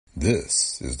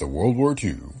This is the World War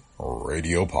II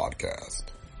Radio Podcast.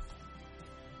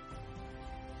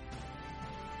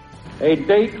 A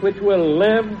date which will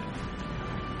live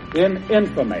in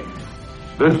infamy.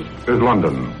 This is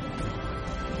London.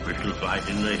 We shall fight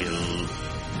in the hills.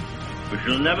 We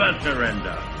shall never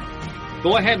surrender.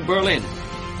 Go ahead, Berlin.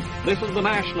 This is the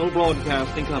National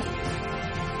Broadcasting Company.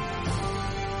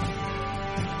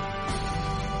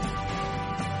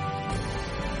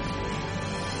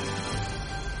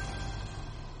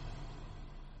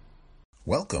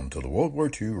 Welcome to the World War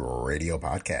II Radio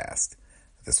Podcast.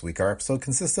 This week our episode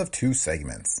consists of two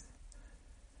segments.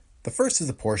 The first is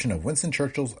a portion of Winston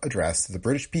Churchill's address to the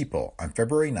British people on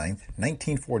February 9th,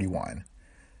 1941,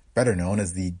 better known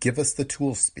as the Give Us the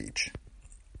Tools speech.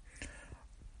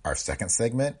 Our second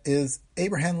segment is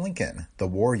Abraham Lincoln, The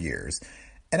War Years,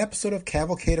 an episode of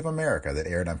Cavalcade of America that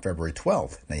aired on February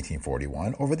 12th,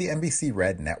 1941 over the NBC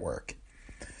Red Network.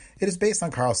 It is based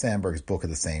on Carl Sandburg's book of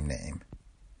the same name.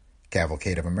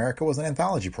 Cavalcade of America was an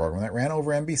anthology program that ran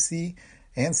over NBC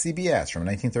and CBS from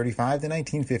 1935 to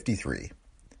 1953.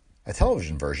 A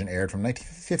television version aired from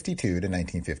 1952 to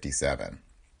 1957.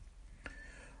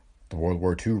 The World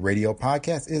War II Radio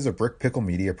Podcast is a Brick Pickle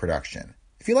Media production.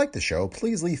 If you like the show,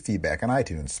 please leave feedback on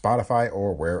iTunes, Spotify,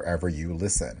 or wherever you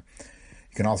listen.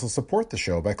 You can also support the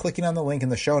show by clicking on the link in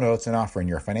the show notes and offering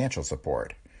your financial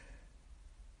support.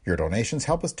 Your donations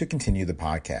help us to continue the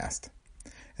podcast.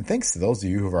 And thanks to those of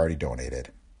you who have already donated.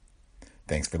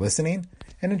 Thanks for listening,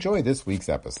 and enjoy this week's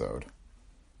episode.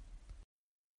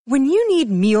 When you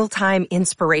need mealtime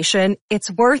inspiration,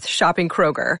 it's worth shopping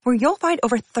Kroger, where you'll find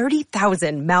over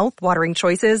 30,000 mouth-watering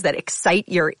choices that excite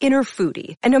your inner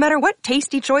foodie. And no matter what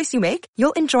tasty choice you make,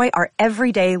 you'll enjoy our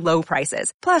everyday low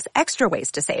prices, plus extra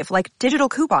ways to save, like digital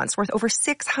coupons worth over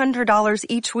 $600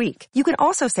 each week. You can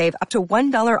also save up to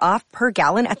 $1 off per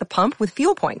gallon at the pump with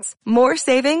fuel points. More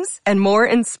savings and more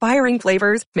inspiring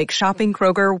flavors make shopping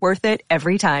Kroger worth it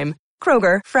every time.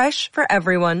 Kroger, fresh for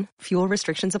everyone. Fuel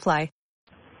restrictions apply.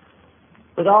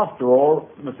 But after all,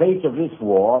 the fate of this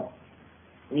war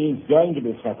is going to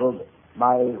be settled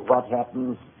by what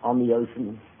happens on the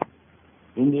ocean,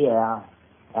 in the air,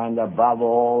 and above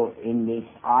all in this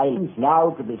island. Now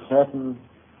to be certain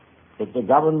that the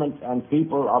government and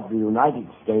people of the United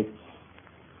States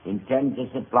intend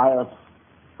to supply us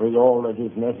with all that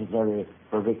is necessary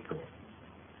for victory.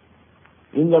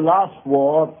 In the last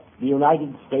war, the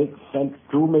United States sent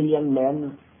 2 million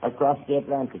men across the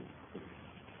Atlantic.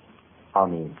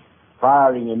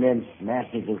 Firing immense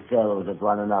masses of shells at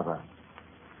one another.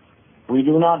 We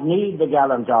do not need the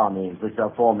gallant armies which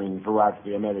are forming throughout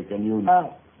the American Union,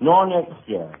 nor next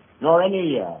year, nor any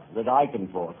year that I can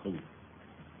foresee.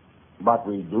 But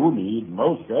we do need,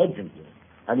 most urgently,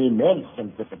 an immense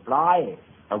supply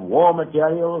of war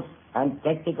materials and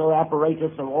technical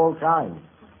apparatus of all kinds.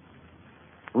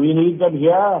 We need them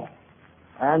here,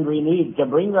 and we need to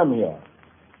bring them here.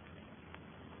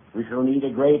 We shall need a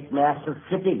great mass of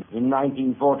shipping in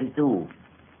 1942,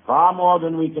 far more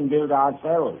than we can build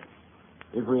ourselves,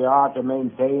 if we are to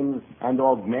maintain and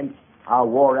augment our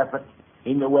war effort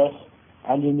in the West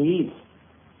and in the East.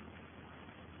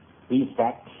 These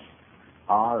facts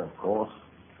are, of course,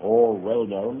 all well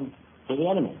known to the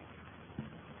enemy.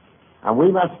 And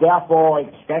we must therefore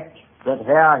expect that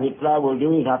Herr Hitler will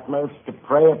do his utmost to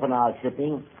prey upon our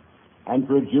shipping and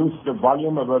to reduce the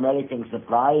volume of American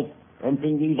supplies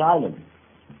entering these islands.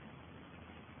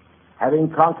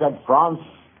 Having conquered France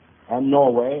and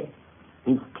Norway,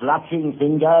 his clutching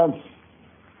fingers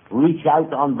reach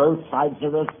out on both sides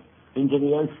of us into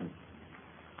the ocean.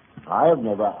 I have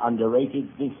never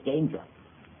underrated this danger,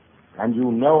 and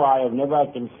you know I have never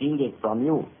concealed it from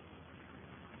you.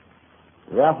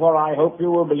 Therefore, I hope you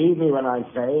will believe me when I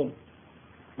say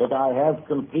that I have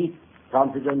complete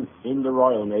confidence in the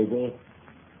Royal Navy,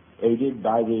 aided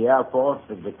by the Air Force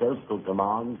of the Coastal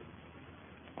Command,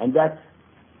 and that,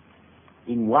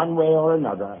 in one way or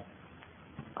another,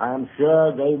 I am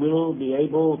sure they will be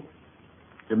able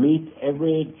to meet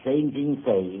every changing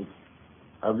phase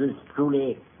of this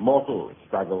truly mortal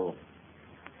struggle,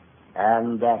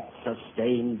 and that,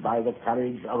 sustained by the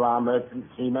courage of our merchant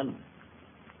seamen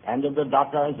and of the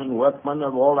dockers and workmen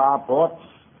of all our ports,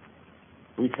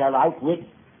 we shall outwit,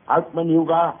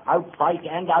 outmaneuver,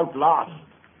 outfight, and outlast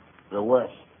the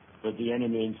worst that the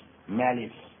enemy's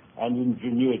malice and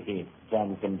ingenuity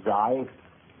can contrive.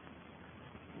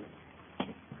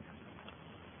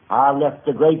 I have left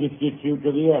the greatest issue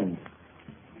to the end.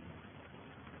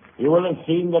 You will have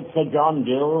seen that Sir John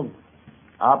Dill,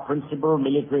 our principal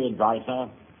military adviser,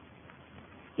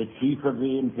 the chief of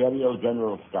the Imperial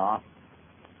General Staff,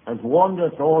 has warned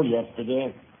us all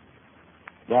yesterday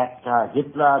that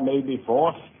Hitler may be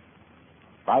forced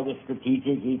by the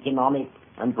strategic, economic,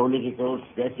 and political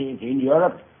stresses in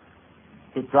Europe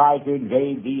to try to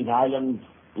invade these islands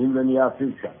in the near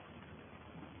future.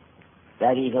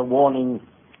 That is a warning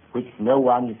which no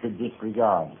one should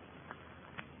disregard.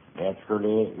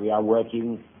 Naturally, we are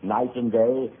working night and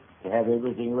day to have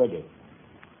everything ready.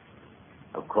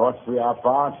 Of course, we are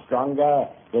far stronger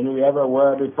than we ever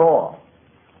were before,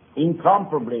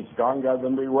 incomparably stronger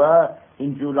than we were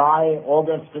in July,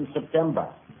 August, and September.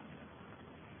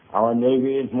 Our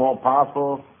Navy is more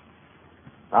powerful.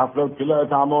 Our flotillas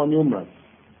are more numerous.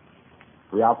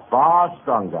 We are far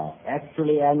stronger,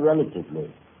 actually and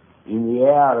relatively, in the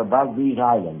air above these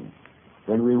islands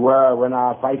than we were when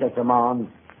our fighter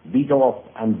command beat off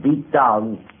and beat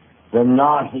down the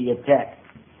Nazi attack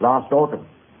last autumn.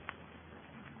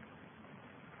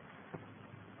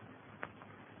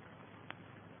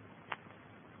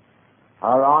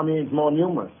 Our army is more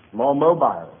numerous, more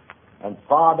mobile, and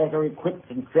far better equipped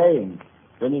and trained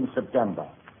than in September,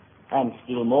 and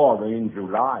still more than in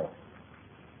July.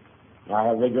 I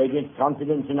have the greatest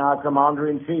confidence in our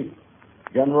Commander-in-Chief,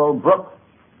 General Brooke,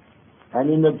 and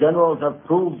in the generals of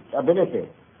proved ability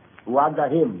who under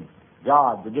him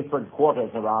guard the different quarters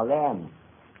of our land.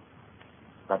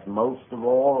 But most of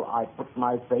all, I put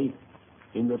my faith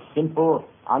in the simple,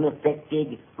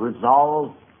 unaffected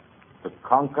resolve to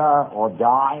conquer or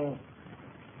die,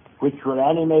 which will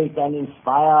animate and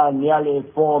inspire nearly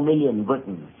 4 million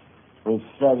Britons with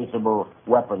serviceable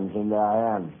weapons in their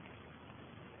hands.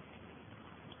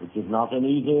 It is not an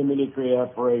easy military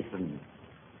operation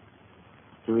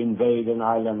to invade an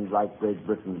island like Great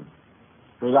Britain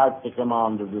without the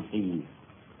command of the sea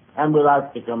and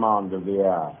without the command of the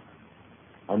air,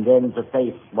 and then to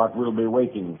face what will be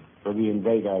waiting for the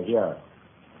invader here.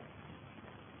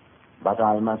 But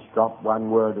I must drop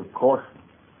one word of caution.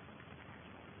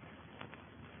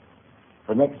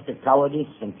 For next to cowardice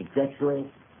and to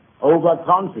treachery,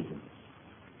 overconfidence,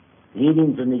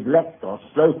 leading to neglect or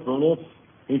slothfulness,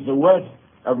 is the worst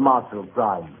of martial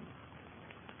crimes.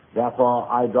 Therefore,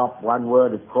 I drop one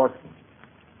word of caution.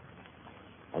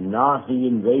 A Nazi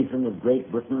invasion of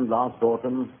Great Britain last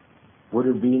autumn would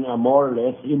have been a more or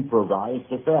less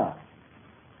improvised affair.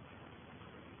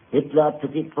 Hitler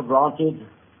took it for granted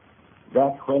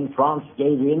that when France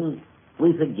gave in,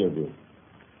 we should give in.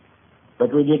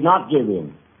 But we did not give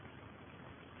in.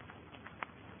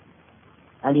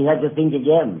 And he had to think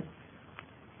again.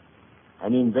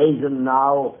 An invasion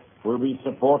now will be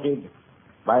supported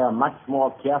by a much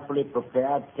more carefully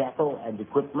prepared tackle and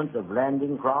equipment of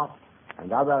landing craft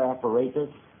and other apparatus,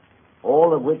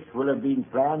 all of which will have been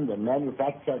planned and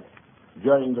manufactured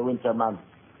during the winter months.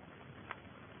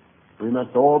 We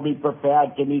must all be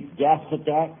prepared to meet gas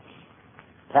attacks,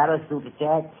 parachute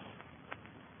attacks,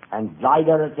 and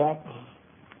glider attacks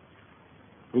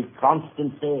with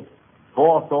constancy,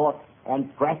 forethought,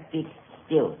 and practiced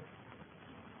skill.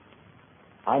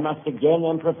 I must again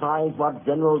emphasize what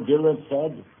General Gillard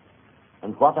said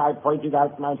and what I pointed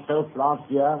out myself last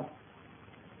year.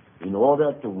 In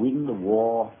order to win the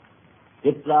war,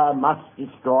 Hitler must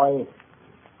destroy.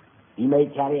 He may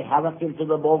carry havoc into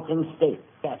the Balkan states,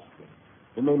 Caspian.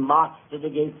 He may march to the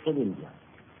gates of India.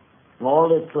 All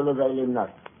this will avail him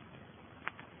nothing.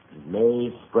 He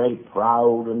may spread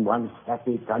proud and once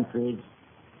happy countries.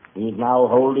 He is now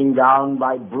holding down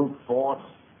by brute force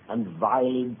and vile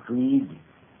intrigue,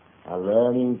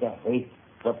 learning to hate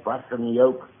the Prussian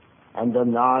yoke and the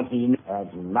Nazi as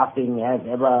nothing has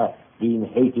ever been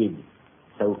hated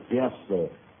so fiercely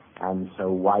and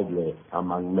so widely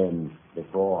among men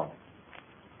before.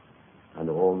 And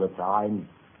all the time,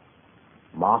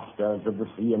 masters of the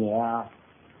sea and air,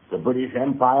 the British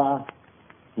Empire,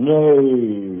 nay,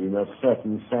 in a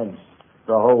certain sense,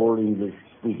 the whole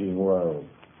English-speaking world,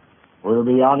 will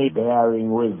be only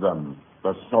bearing with them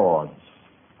the swords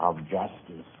of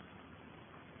justice.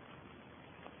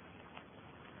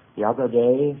 The other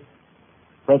day,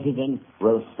 President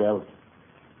Roosevelt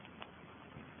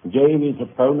gave his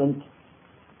opponent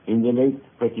in the late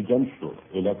presidential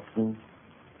election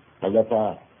a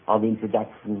letter of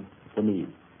introduction to me.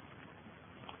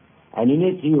 And in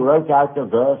it he wrote out a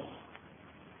verse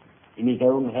in his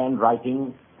own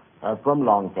handwriting from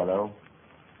Longfellow,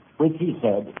 which he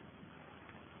said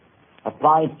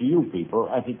applies to you people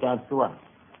as it does to us.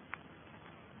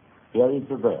 Here is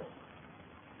the verse.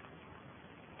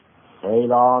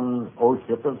 Sail on, O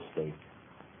ship of state.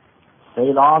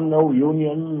 Sail on, O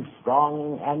Union,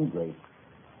 strong and great.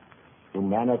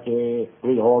 Humanity,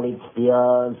 with all its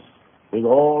fears, with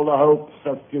all the hopes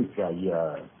of future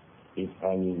years, is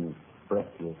hanging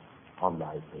breathless on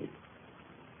thy fate.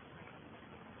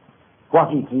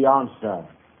 What is the answer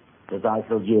that I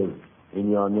shall give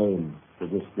in your name to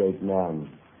this great man,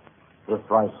 the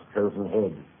thrice chosen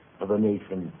head of a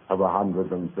nation of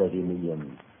 130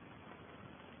 million?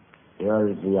 Here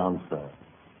is the answer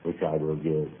which I will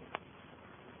give.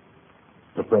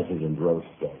 The President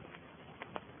Roosevelt.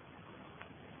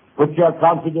 Put your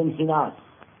confidence in us.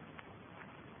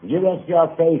 Give us your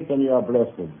faith and your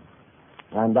blessing,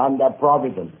 and under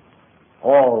Providence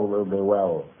all will be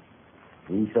well.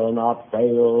 We shall not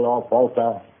fail or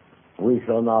falter. We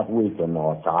shall not weaken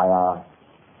or tire.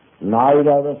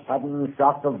 Neither the sudden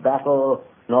shock of battle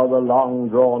nor the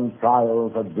long-drawn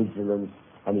trials of vigilance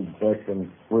and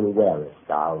exertion will wear us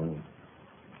down.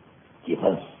 Give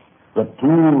us the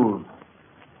tools,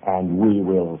 and we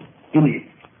will finish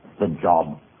the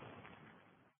job.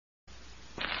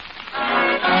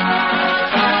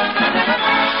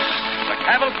 The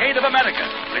Cavalcade of America,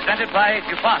 presented by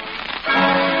DuPont.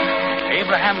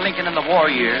 Abraham Lincoln in the War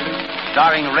Years,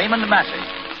 starring Raymond Massey.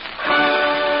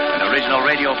 An original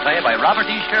radio play by Robert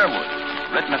E. Sherwood,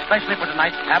 written especially for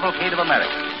tonight's Cavalcade of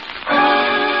America.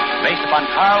 Based upon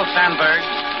Carl Sandburg's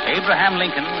Abraham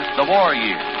Lincoln, The War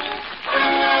Years.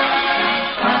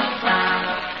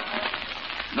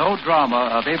 No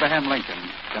drama of Abraham Lincoln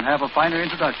can have a finer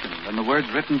introduction than the words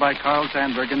written by Carl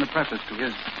Sandburg in the preface to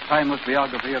his timeless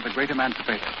biography of the great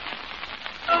emancipator.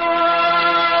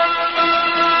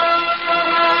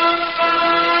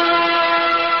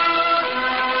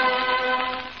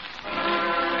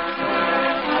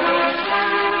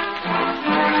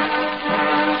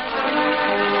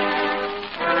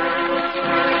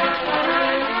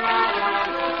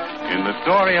 In the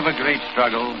story of a great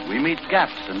struggle, we meet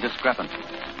gaps and discrepancies.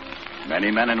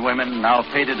 Many men and women, now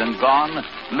faded and gone,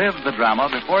 lived the drama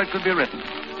before it could be written.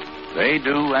 They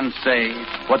do and say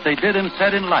what they did and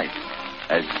said in life,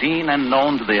 as seen and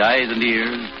known to the eyes and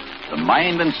ears, the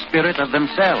mind and spirit of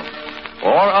themselves,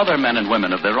 or other men and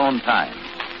women of their own time.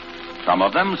 Some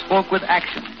of them spoke with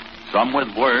action, some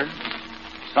with words,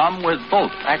 some with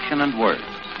both action and words.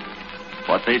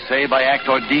 What they say by act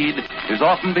or deed is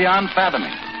often beyond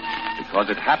fathoming, because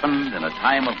it happened in a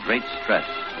time of great stress.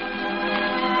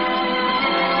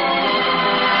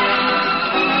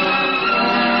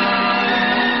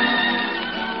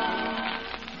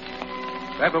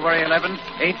 February 11th,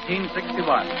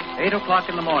 1861, 8 o'clock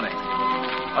in the morning.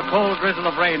 A cold drizzle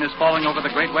of rain is falling over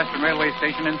the Great Western Railway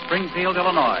Station in Springfield,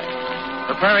 Illinois.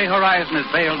 The prairie horizon is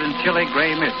veiled in chilly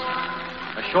gray mist.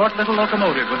 A short little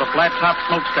locomotive with a flat-top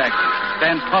smokestack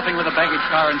stands puffing with a baggage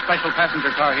car and special passenger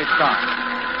car hitched on.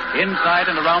 Inside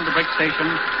and around the brick station,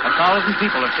 1,000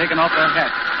 people have taken off their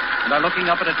hats and are looking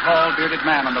up at a tall, bearded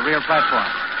man on the rear platform.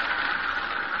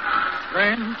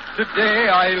 Friends, today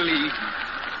I leave.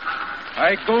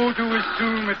 I go to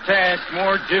assume a task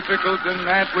more difficult than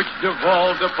that which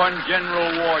devolved upon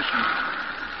General Washington.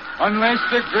 Unless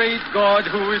the great God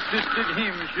who assisted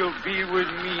him shall be with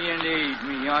me and aid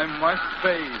me, I must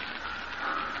fail.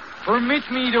 Permit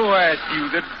me to ask you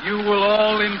that you will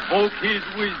all invoke his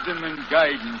wisdom and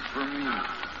guidance for me.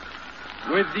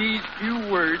 With these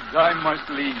few words I must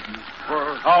leave you,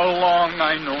 for how long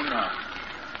I know not.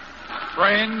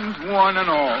 Friends, one and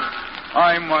all,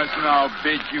 I must now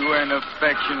bid you an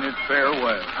affectionate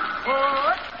farewell.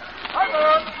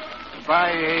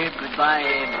 Goodbye, Abe. Goodbye,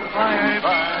 Abe. Goodbye.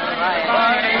 Goodbye.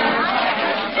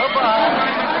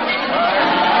 Goodbye.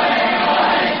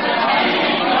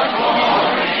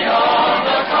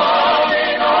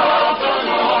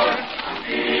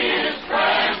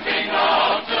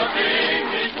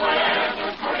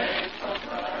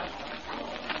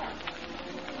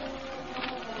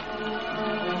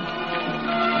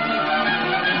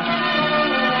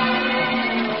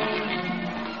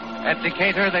 At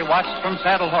Decatur, they watched from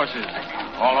saddle horses.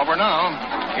 All over now.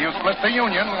 He'll split the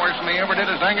Union worse than he ever did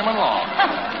his Sangamon Law.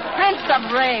 Prince of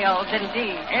rails,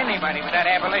 indeed. Anybody with that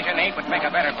abolition ape would make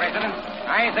a better president.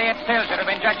 I say it still should have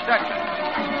been Judge Douglas.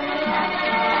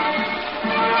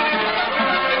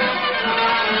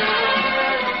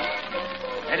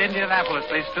 At Indianapolis,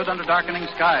 they stood under darkening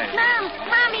skies.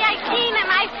 Mommy, I seen him.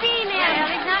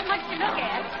 Well, there's not much to look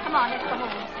at. Come on, let's go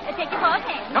home. Take your pa's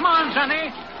hand. Come on,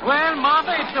 Sonny. Well,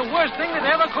 Martha, it's the worst thing that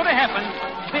ever could have happened.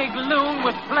 Big loon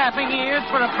with flapping ears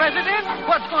for a president?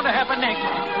 What's going to happen next?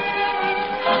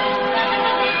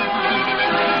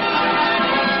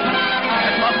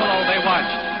 At Buffalo, they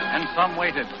watched, and some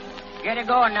waited. Get it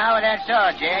going now with that saw,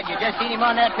 Jed. You just seen him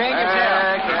on that train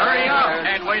yourself. Hurry up.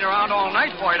 Can't wait around all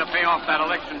night for you to pay off that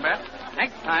election bet.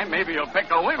 Next time, maybe you'll pick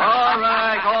a winner. All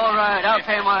right. I'll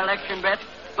pay my election bet.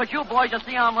 But you boys will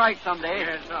see I'm right someday.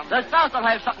 Yes, someday. The South will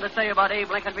have something to say about Abe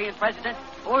Lincoln being president.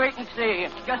 Wait and see.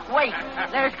 Just wait.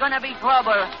 There's going to be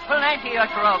trouble. Plenty of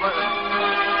trouble.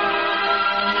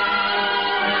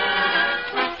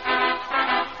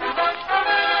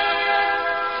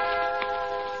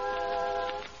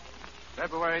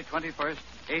 February 21st,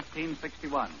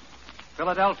 1861.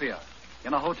 Philadelphia,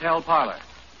 in a hotel parlor.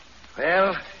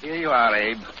 Well, here you are,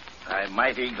 Abe. I'm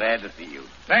mighty glad to see you.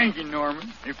 Thank you,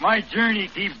 Norman. If my journey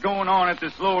keeps going on at the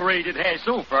slow rate it has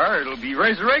so far, it'll be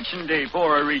Resurrection Day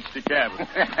before I reach the cabin.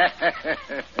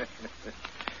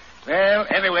 Well,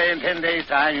 anyway, in 10 days'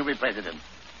 time, you'll be president.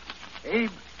 Abe,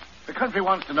 the country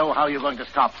wants to know how you're going to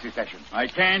stop secession. I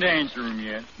can't answer him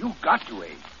yet. You've got to,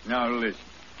 Abe. Now, listen.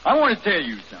 I want to tell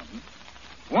you something.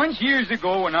 Once years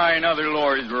ago, when I and other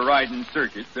lawyers were riding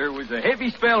circuit, there was a heavy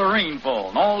spell of rainfall,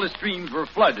 and all the streams were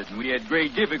flooded, and we had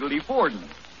great difficulty fording them.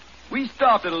 We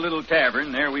stopped at a little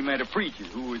tavern. There we met a preacher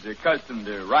who was accustomed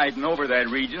to riding over that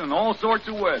region in all sorts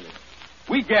of weather.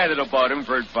 We gathered about him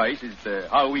for advice as to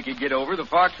how we could get over the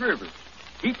Fox River.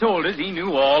 He told us he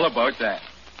knew all about that.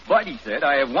 But, he said,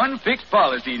 I have one fixed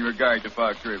policy in regard to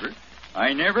Fox River.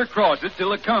 I never cross it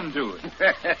till I come to it.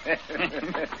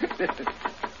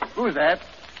 Who's that?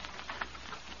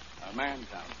 A man's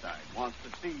outside. Wants to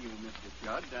see you, Mr.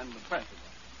 Judd, and the president.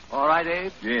 All right,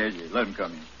 Abe? Yes, let him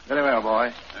come in. Very well,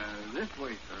 boy. This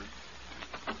way,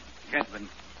 sir. Gentlemen,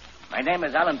 my name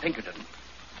is Alan Pinkerton.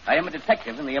 I am a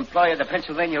detective in the employ of the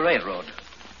Pennsylvania Railroad.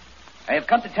 I have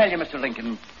come to tell you, Mr.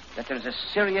 Lincoln, that there's a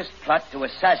serious plot to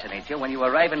assassinate you when you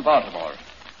arrive in Baltimore.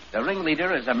 The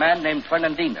ringleader is a man named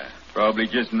Fernandina. Probably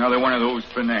just another one of those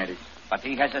fanatics. But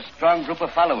he has a strong group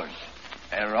of followers.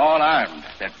 They're all armed.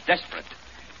 They're desperate.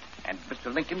 And,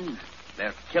 Mr. Lincoln,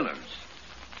 they're killers.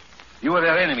 You are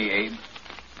their enemy, Abe.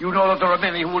 You know that there are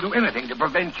many who will do anything to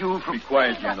prevent you from... Be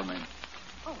quiet, gentlemen.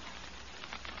 Oh,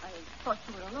 I thought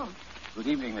you were alone. Good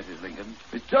evening, Mrs. Lincoln.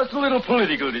 It's just a little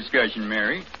political discussion,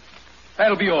 Mary.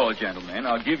 That'll be all, gentlemen.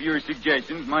 I'll give your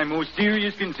suggestions my most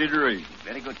serious consideration.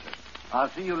 Very good, sir. I'll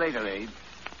see you later, Abe.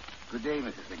 Good day,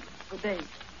 Mrs. Lincoln. Good day.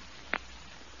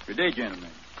 Good day,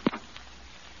 gentlemen.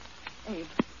 Abe,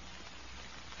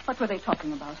 what were they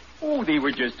talking about? Oh, they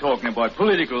were just talking about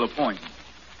political appointments.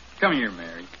 Come here,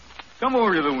 Mary. Come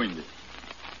over to the window.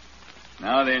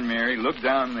 Now then, Mary, look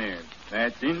down there.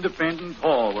 That's Independence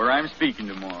Hall, where I'm speaking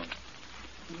tomorrow.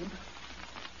 Abe,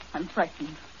 I'm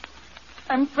frightened.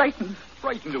 I'm frightened.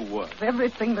 Frightened of what? Of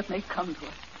everything that may come to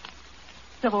us.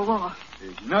 Civil war.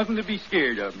 There's nothing to be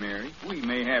scared of, Mary. We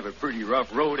may have a pretty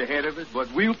rough road ahead of us,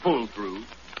 but we'll pull through.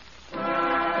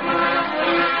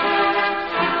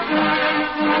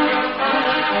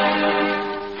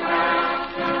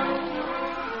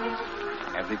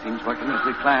 Everything's working as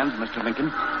we planned, Mr. Lincoln.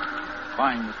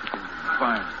 Fine, Mr. Lincoln,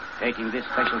 fine. Taking this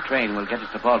special train will get us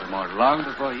to Baltimore long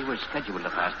before you were scheduled to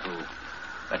pass through.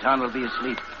 The town will be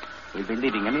asleep. We'll be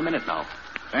leaving any minute now.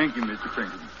 Thank you, Mr.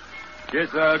 Pinkerton.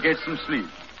 Guess I'll get some sleep.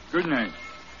 Good night.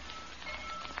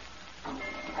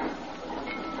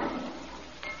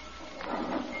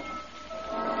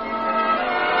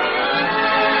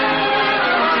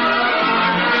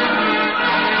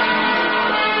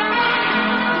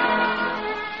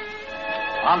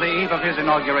 On the eve of his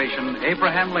inauguration,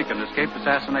 Abraham Lincoln escaped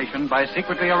assassination by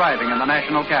secretly arriving in the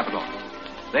national capital.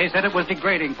 They said it was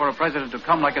degrading for a president to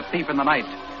come like a thief in the night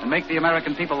and make the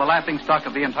American people the laughingstock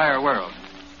of the entire world.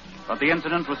 But the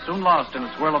incident was soon lost in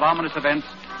a swirl of ominous events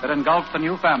that engulfed the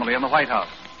new family in the White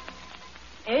House.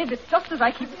 Abe, it's just as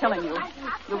I keep telling you.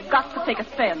 You've got to take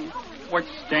a stand. What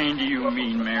stand do you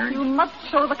mean, Mary? You must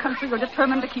show the country you're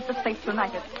determined to keep the states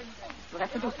united. You'll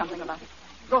have to do something about it.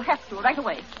 You'll have to, right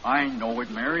away. I know it,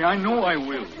 Mary. I know I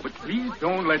will. But please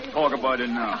don't let's talk about it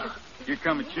now. Here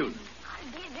come the children.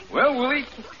 Well, Willie,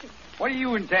 what do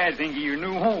you and Dad think of your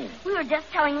new home? We were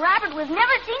just telling Robert we've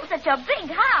never seen such a big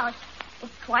house.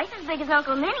 It's twice as big as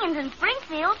Uncle Ninian's in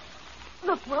Springfield.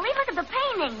 Look, Willie, look at the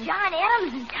paintings. John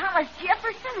Adams and Thomas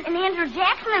Jefferson and Andrew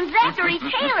Jackson and Zachary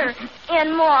Taylor.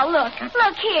 And more. Look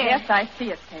here. Yes, I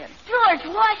see it, Ted.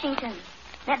 George Washington.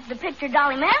 That's the picture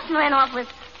Dolly Madison ran off with,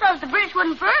 so that the British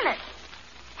wouldn't burn it.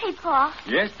 Hey, Pa.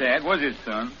 Yes, Dad. What's it,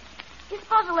 son? You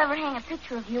suppose they'll ever hang a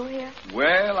picture of you here?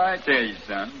 Well, I tell you,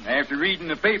 son, after reading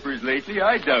the papers lately,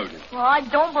 I doubt it. Well, I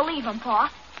don't believe him,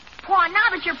 Pa. Pa, now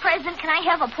that you're president, can I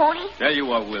have a pony? Tell you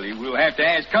what, Willie, we'll have to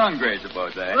ask Congress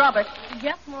about that. Robert.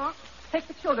 Yes, Ma? Take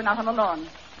the children out on the lawn.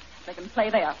 They can play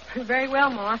there. Very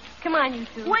well, Ma. Come on, you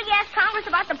two. Will you ask Congress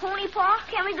about the pony, Pa?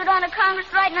 Can we go down to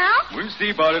Congress right now? We'll see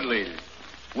about it later.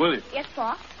 Willie. Yes,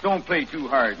 Pa? Don't play too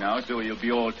hard now, so you'll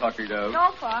be all tuckered out.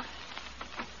 No, Pa.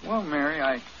 Well, Mary,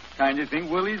 I kind of think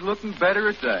Willie's looking better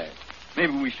at that.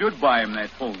 Maybe we should buy him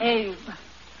that pony.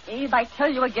 Abe, I tell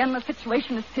you again, the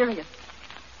situation is serious.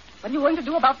 What are you going to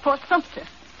do about Fort Sumter?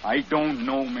 I don't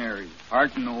know, Mary.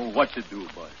 Hard to know what to do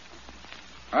about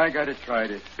it. I gotta try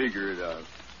to figure it out.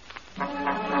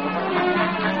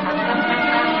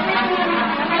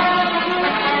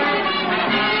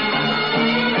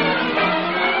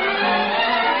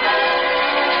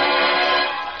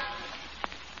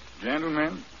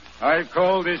 Gentlemen, I've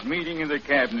called this meeting of the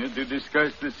Cabinet to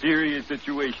discuss the serious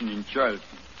situation in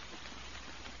Charleston.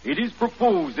 It is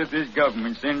proposed that this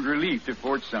government send relief to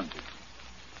Fort Sumter.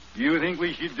 Do you think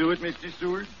we should do it, Mr.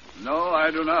 Seward? No,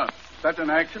 I do not. Such an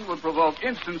action would provoke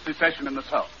instant secession in the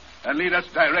South and lead us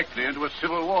directly into a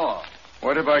civil war.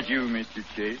 What about you, Mr.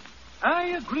 Chase? I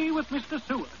agree with Mr.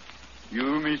 Seward. You,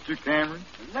 Mr. Cameron?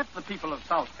 Let the people of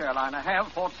South Carolina have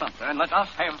Fort Sumter, and let us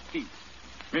have peace.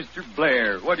 Mr.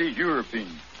 Blair, what is your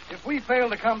opinion? If we fail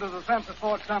to come to the sense of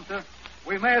Fort Sumter,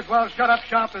 we may as well shut up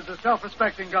shop as a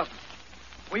self-respecting government.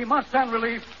 We must send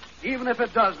relief, even if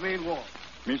it does mean war.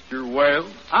 Mr.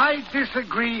 Wells? I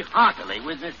disagree heartily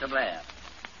with Mr. Blair.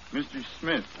 Mr.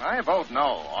 Smith? I vote no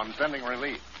on sending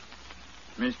relief.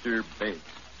 Mr. Bates?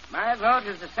 My vote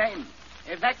is the same.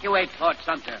 Evacuate Fort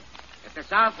Sumter. If the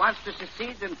South wants to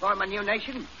secede and form a new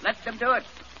nation, let them do it.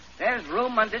 There's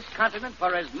room on this continent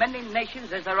for as many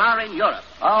nations as there are in Europe.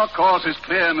 Our cause is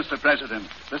clear, Mr. President.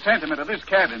 The sentiment of this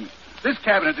cabinet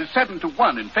is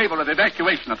 7-1 in favor of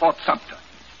evacuation of Fort Sumter.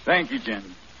 Thank you,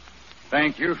 gentlemen.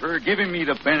 Thank you for giving me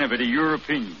the benefit of your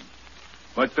opinion.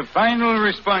 But the final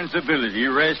responsibility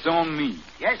rests on me.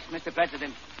 Yes, Mr.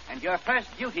 President. And your first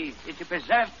duty is to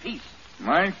preserve peace.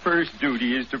 My first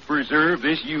duty is to preserve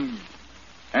this union.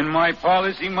 And my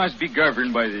policy must be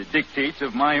governed by the dictates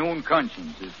of my own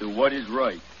conscience as to what is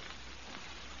right.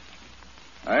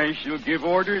 I shall give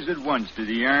orders at once to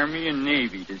the Army and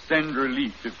Navy to send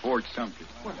relief to Fort Sumter.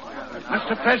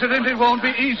 Mr. President, it won't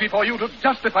be easy for you to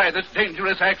justify this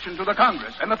dangerous action to the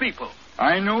Congress and the people.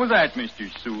 I know that,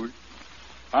 Mr. Seward.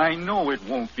 I know it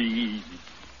won't be easy.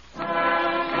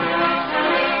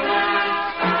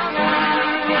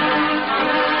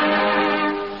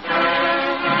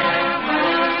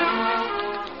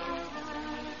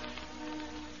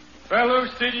 Fellow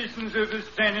citizens of the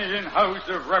Senate and House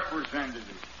of Representatives,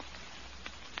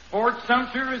 Fort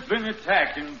Sumter has been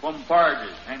attacked and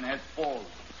bombarded and has fallen.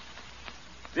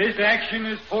 This action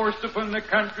has forced upon the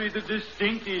country the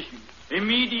distinct issue,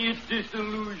 immediate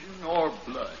dissolution or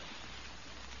blood.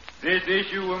 This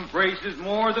issue embraces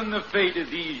more than the fate of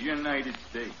these United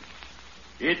States.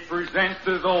 It presents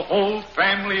to the whole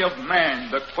family of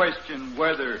man the question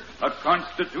whether a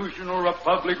constitutional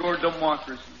republic or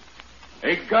democracy,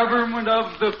 a government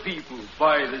of the people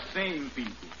by the same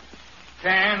people,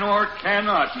 can or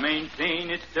cannot maintain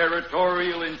its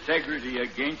territorial integrity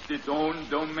against its own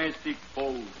domestic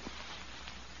foes.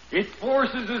 It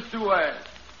forces us to ask,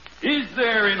 is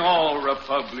there in all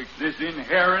republics this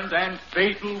inherent and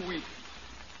fatal weakness?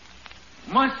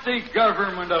 Must a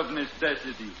government of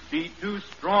necessity be too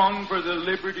strong for the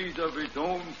liberties of its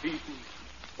own people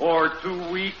or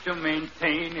too weak to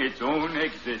maintain its own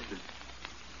existence?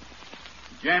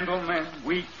 Gentlemen,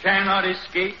 we cannot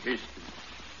escape history.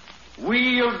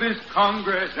 We of this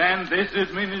Congress and this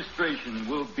administration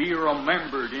will be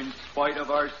remembered in spite of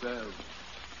ourselves.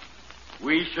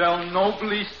 We shall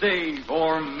nobly save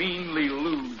or meanly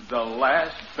lose the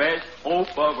last best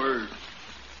hope of earth.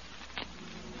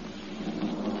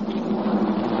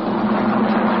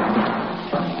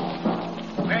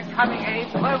 We're coming,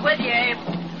 Abe. We're with you, Abe.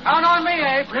 Count on me,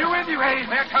 Abe. We're with you, Abe.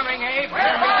 We're coming, Abe.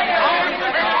 We're coming.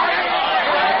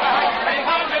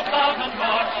 300,000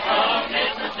 more from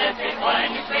Mississippi,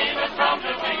 winding stream and from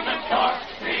New England shore.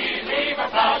 Relieve our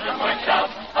proud and work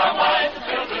shouts, our wives and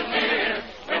children near,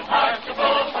 with hearts to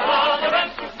full for all the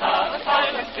rest of the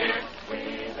silent cheer.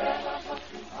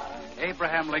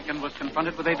 Abraham Lincoln was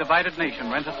confronted with a divided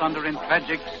nation rent asunder in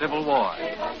tragic civil war.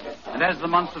 And as the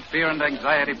months of fear and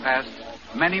anxiety passed,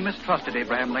 many mistrusted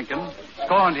Abraham Lincoln,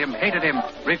 scorned him, hated him,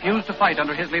 refused to fight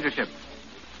under his leadership.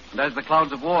 And as the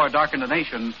clouds of war darkened the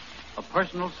nation, a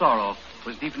personal sorrow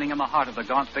was deepening in the heart of the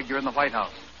gaunt figure in the White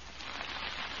House.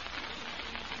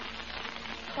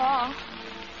 Paul,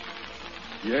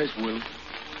 Yes, Will.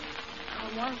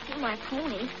 I want to see my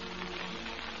pony.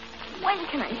 When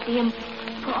can I see him,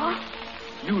 Paul?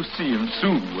 You'll see him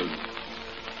soon, Will.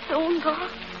 Soon, Paul?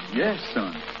 Yes,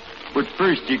 son. But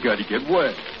first you gotta get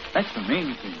wet. That's the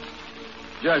main thing.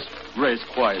 Just rest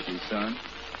quietly, son.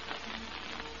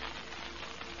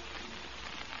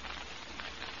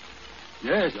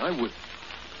 Yes, I would.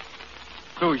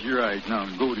 Close your eyes now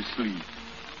and go to sleep.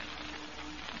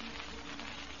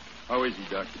 How is he,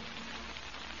 Doctor?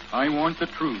 I want the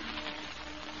truth.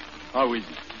 How is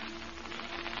it?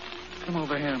 Come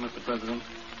over here, Mr. President.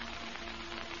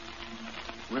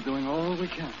 We're doing all we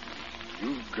can.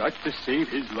 You've got to save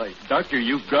his life. Doctor,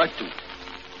 you've got to.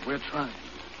 We're trying.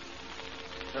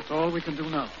 That's all we can do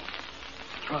now.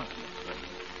 Try.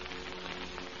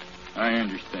 I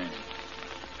understand.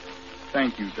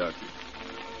 Thank you, Doctor.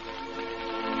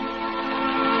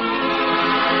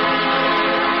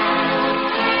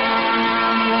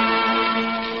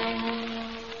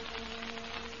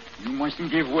 You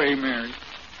mustn't give way, Mary.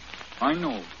 I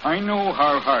know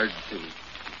how hard it is.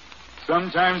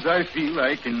 Sometimes I feel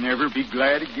I can never be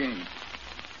glad again.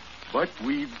 But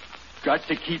we've got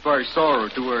to keep our sorrow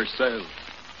to ourselves.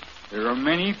 There are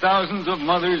many thousands of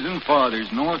mothers and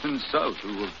fathers, north and south,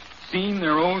 who have seen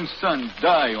their own sons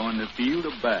die on the field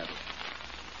of battle.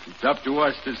 It's up to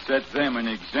us to set them an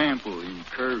example in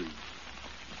courage.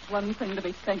 One thing to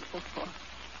be thankful for.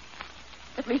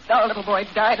 At least our little boy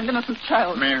died, an innocent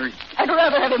child. Mary. I'd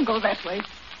rather have him go that way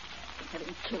than have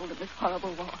him killed in this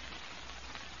horrible war.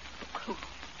 So cruel.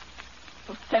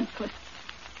 So senseless.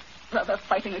 Brother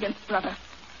fighting against brother.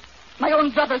 My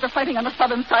own brothers are fighting on the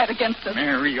southern side against us.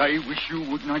 Mary, I wish you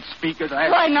would not speak of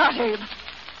that. Why not, Abe?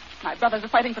 My brothers are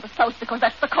fighting for the South because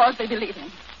that's the cause they believe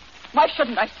in. Why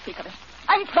shouldn't I speak of it?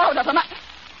 I'm proud of them.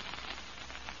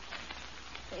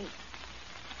 Abe,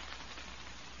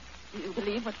 do you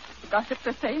believe what the gossips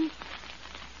are saying?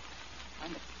 I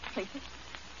must face it.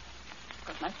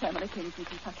 Because my family came from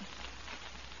Kentucky.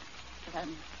 But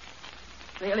I'm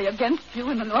really against you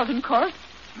in the Northern Court.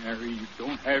 Mary, you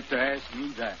don't have to ask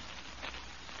me that.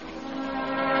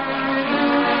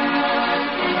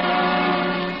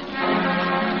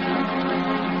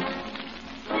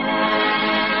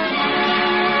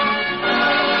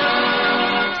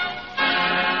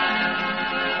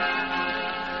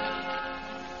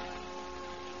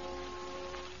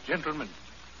 Gentlemen,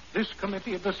 this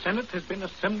committee of the Senate has been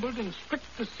assembled in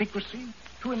strictest secrecy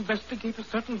to investigate a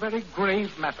certain very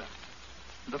grave matter.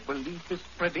 The belief is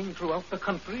spreading throughout the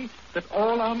country that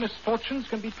all our misfortunes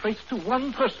can be traced to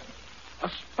one person, a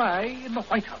spy in the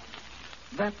White House.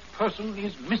 That person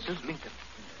is Mrs. Lincoln.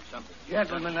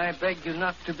 Gentlemen, I beg you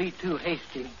not to be too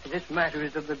hasty. This matter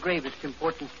is of the gravest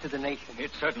importance to the nation.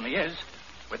 It certainly is.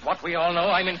 With what we all know,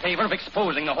 I'm in favor of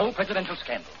exposing the whole presidential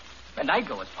scandal. And I'd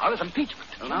go as far as impeachment.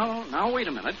 Well, now, wait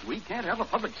a minute. We can't have a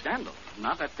public scandal.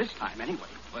 Not at this time, anyway.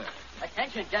 Well,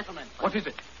 attention, gentlemen. What is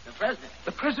it? The president.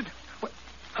 The president? What?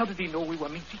 How did he know we were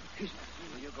meeting? Will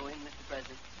you go in, Mr.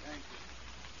 President? Thank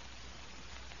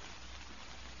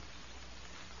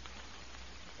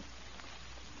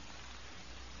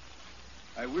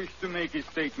you. I wish to make a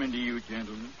statement to you,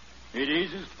 gentlemen. It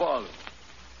is as follows.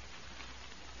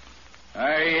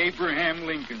 I, Abraham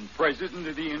Lincoln, President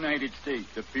of the United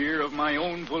States, appear of my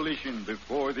own volition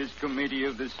before this committee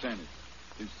of the Senate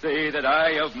to say that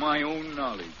I, of my own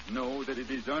knowledge, know that it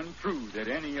is untrue that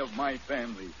any of my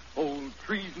family hold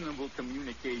treasonable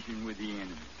communication with the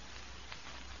enemy.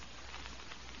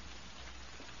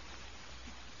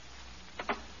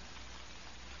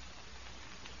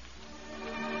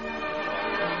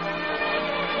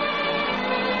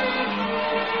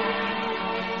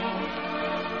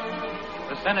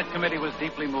 The Senate committee was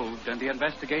deeply moved, and the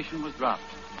investigation was dropped.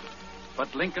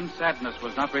 But Lincoln's sadness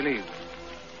was not relieved.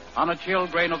 On a chill,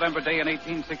 gray November day in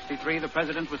 1863, the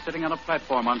president was sitting on a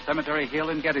platform on Cemetery Hill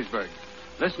in Gettysburg,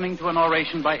 listening to an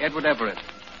oration by Edward Everett.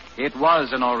 It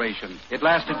was an oration. It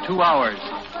lasted 2 hours,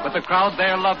 but the crowd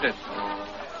there loved it.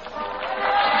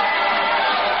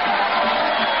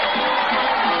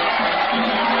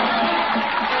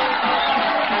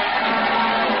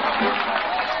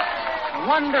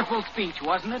 Wonderful speech,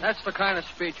 wasn't it? That's the kind of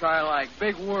speech I like.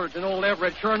 Big words, and old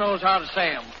Everett sure knows how to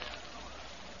say them.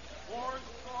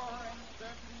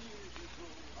 470 years ago,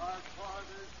 our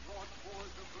fathers brought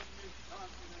forth upon this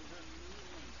continent a new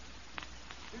nation,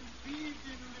 conceived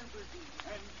in liberty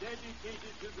and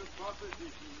dedicated to the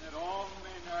proposition that all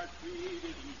men are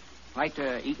created equal. Like to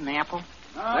eat an apple?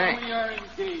 Now we are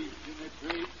engaged in a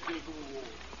great civil war,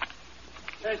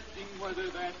 testing whether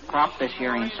that Crop this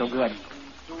year ain't so good.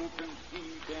 so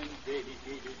conceived and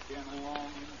dedicated can along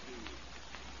and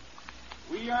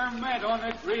do. We are met on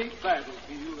a great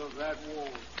battlefield of that war.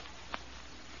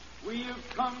 We have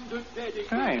come to dedicate...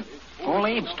 Hey, old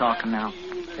Abe's talking now.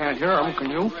 Can't hear him, can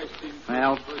you?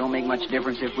 Well, don't make much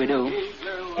difference if we do.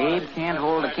 Abe can't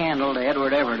hold a candle to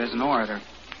Edward Everett as an orator.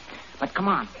 But come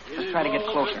on, let's try to get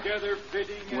closer.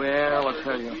 Well, I'll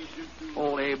tell you.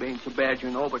 Old Abe ain't so bad, you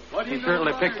know, but he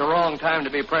certainly picked the wrong time to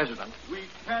be president. We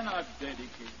cannot dedicate.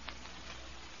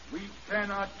 We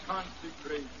cannot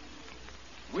consecrate.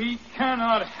 We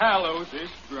cannot hallow this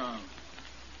ground.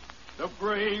 The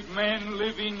brave men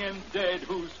living and dead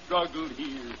who struggled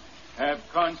here have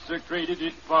consecrated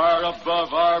it far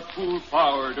above our full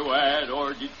power to add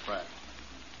or detract.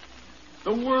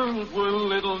 The world will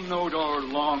little note or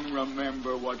long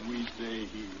remember what we say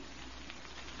here,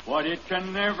 but it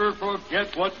can never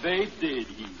forget what they did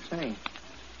here. Say,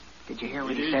 did you hear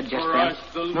what he said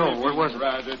just then? No, what was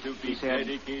it? He said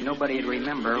nobody'd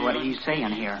remember what he's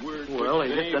saying here. Well,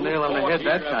 he hit the nail on the head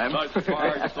that time.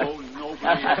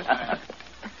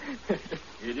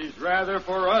 It is rather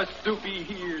for us to be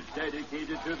here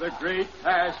dedicated to the great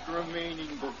task remaining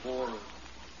before us,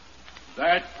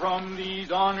 that from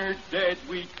these honored dead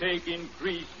we take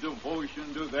increased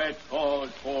devotion to that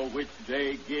cause for which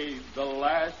they gave the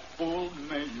last full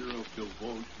measure of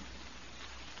devotion.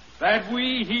 That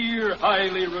we here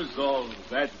highly resolve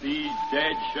that these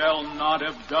dead shall not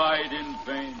have died in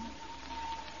vain,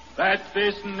 that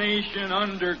this nation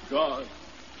under God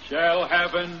shall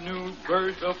have a new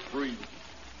birth of freedom,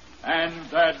 and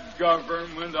that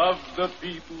government of the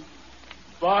people,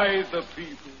 by the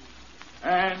people,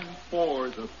 and for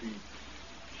the people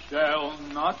shall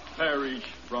not perish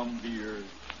from the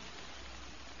earth.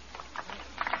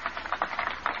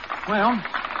 Well,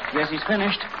 guess he's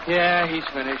finished. Yeah, he's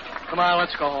finished. Come on,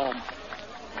 let's go home.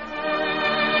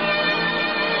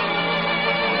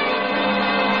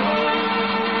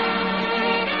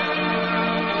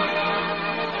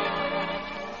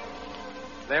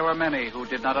 There were many who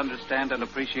did not understand and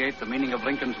appreciate the meaning of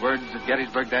Lincoln's words at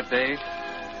Gettysburg that day,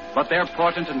 but their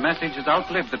portent and message has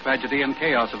outlived the tragedy and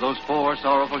chaos of those 4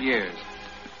 sorrowful years.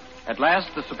 At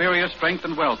last, the superior strength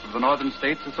and wealth of the northern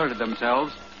states asserted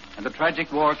themselves, and the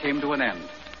tragic war came to an end.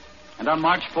 And on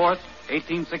March 4th,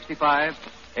 1865,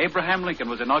 Abraham Lincoln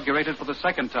was inaugurated for the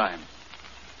second time.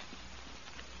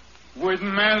 With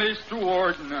malice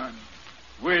toward none,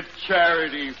 with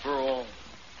charity for all,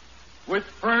 with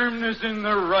firmness in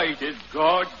the right as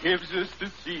God gives us to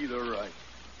see the right,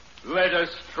 let us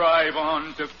strive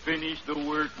on to finish the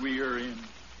work we are in,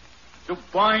 to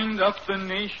bind up the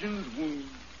nation's wound,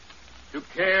 to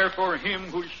care for him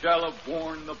who shall have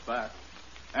borne the battle,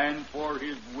 and for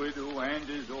his widow and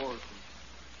his orphan,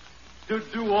 to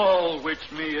do all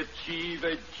which may achieve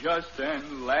a just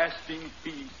and lasting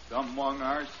peace among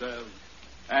ourselves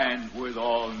and with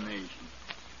all nations.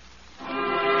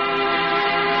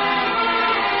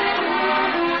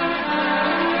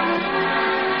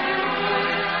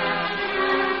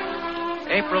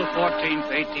 April 14th,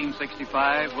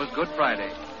 1865, was Good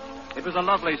Friday. It was a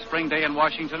lovely spring day in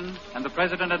Washington, and the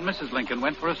President and Mrs. Lincoln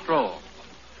went for a stroll.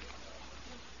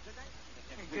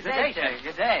 Good day, sir.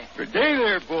 Good day. Good day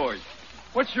there, boys.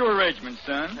 What's your regiment,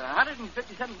 son? The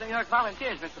 157th New York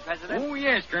Volunteers, Mr. President. Oh,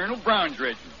 yes, Colonel. Brown's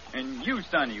regiment. And you,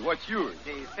 Sonny, what's yours?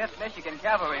 The 5th Michigan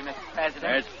Cavalry, Mr. President.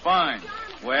 That's fine.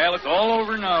 Well, it's all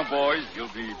over now, boys. You'll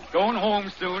be going home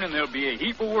soon, and there'll be a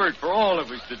heap of work for all of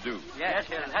us to do. Yes,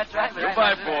 sir. That's right.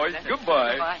 Goodbye, boys.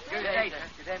 Goodbye. Goodbye. Good day, sir.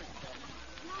 Good day.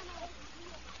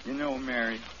 You know,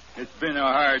 Mary, it's been a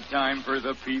hard time for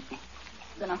the people.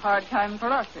 It's been a hard time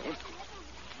for us, Abe.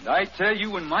 And I tell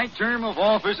you, when my term of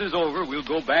office is over, we'll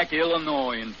go back to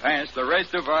Illinois and pass the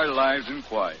rest of our lives in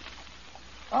quiet.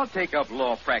 I'll take up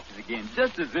law practice again,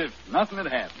 just as if nothing had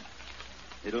happened.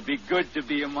 It'll be good to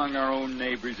be among our own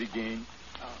neighbors again.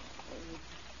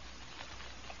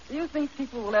 Do you think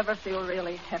people will ever feel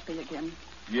really happy again?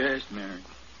 Yes, Mary.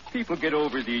 People get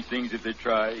over these things if they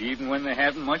try, even when they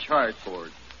haven't much heart for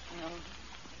it. Well,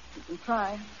 you can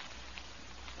try.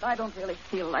 But I don't really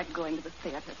feel like going to the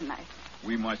theater tonight.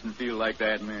 We mustn't feel like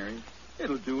that, Mary.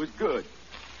 It'll do us good.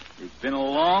 It's been a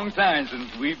long time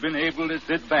since we've been able to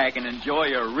sit back and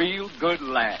enjoy a real good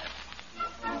laugh.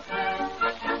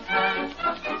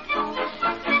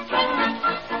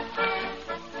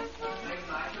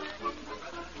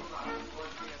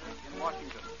 In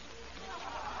Washington.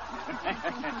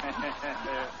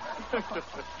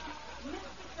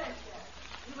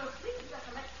 You will please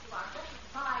recollect to our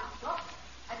fine book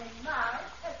and admire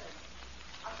heaven.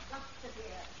 Augusta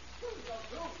dear, to your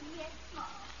room. Yes,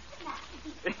 Mom.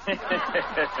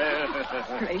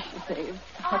 Gracious, Abe.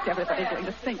 What's everybody going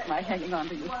to think, my hanging on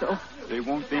to you so? They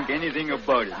won't think anything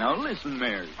about it. Now listen,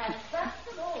 Mary. And first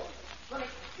of all, will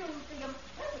excuse the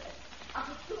impertinence of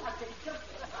the 200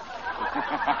 children.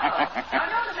 I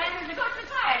know the man is a good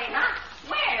society, huh?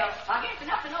 Well, I guess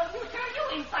enough to know you turn you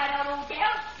inside out, old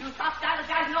gal. You top style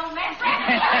guy's an old man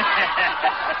friend.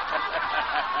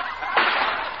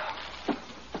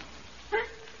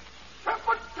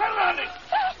 Put tell on it.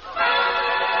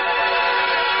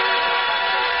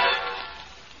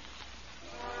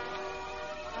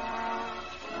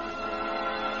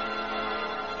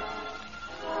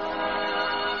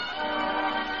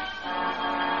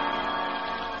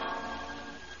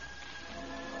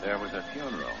 was a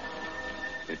funeral.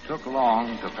 It took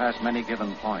long to pass many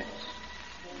given points.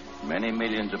 Many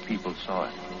millions of people saw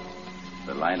it.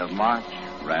 The line of march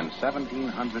ran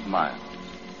 1,700 miles.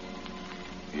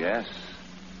 Yes,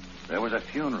 there was a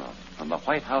funeral from the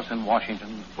White House in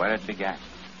Washington where it began.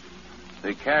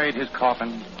 They carried his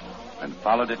coffin and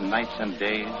followed it nights and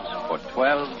days for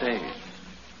 12 days.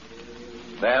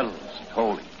 Bells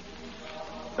tolling.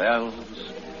 Bells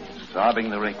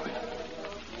sobbing the requiem.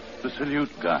 The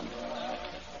salute guns.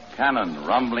 Cannon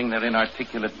rumbling their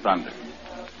inarticulate thunder.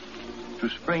 To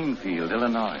Springfield,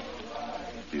 Illinois.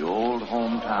 The old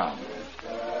hometown.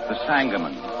 The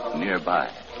Sangamon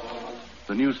nearby.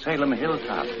 The New Salem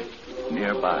hilltop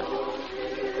nearby.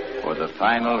 For the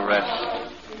final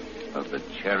rest of the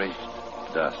cherished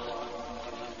dust.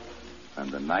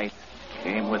 And the night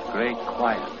came with great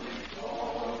quiet.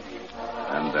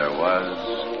 And there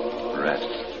was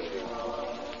rest.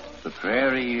 The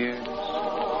prairie years,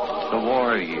 the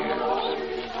war years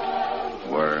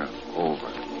were over.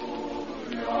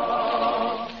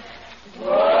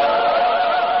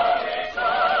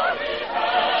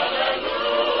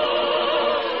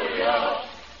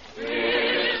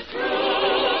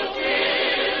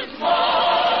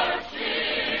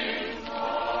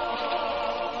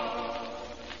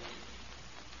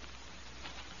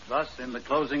 Thus, in the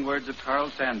closing words of Carl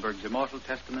Sandburg's immortal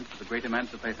testament to the great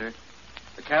emancipator,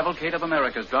 the Cavalcade of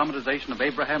America's dramatization of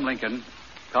Abraham Lincoln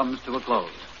comes to a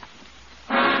close.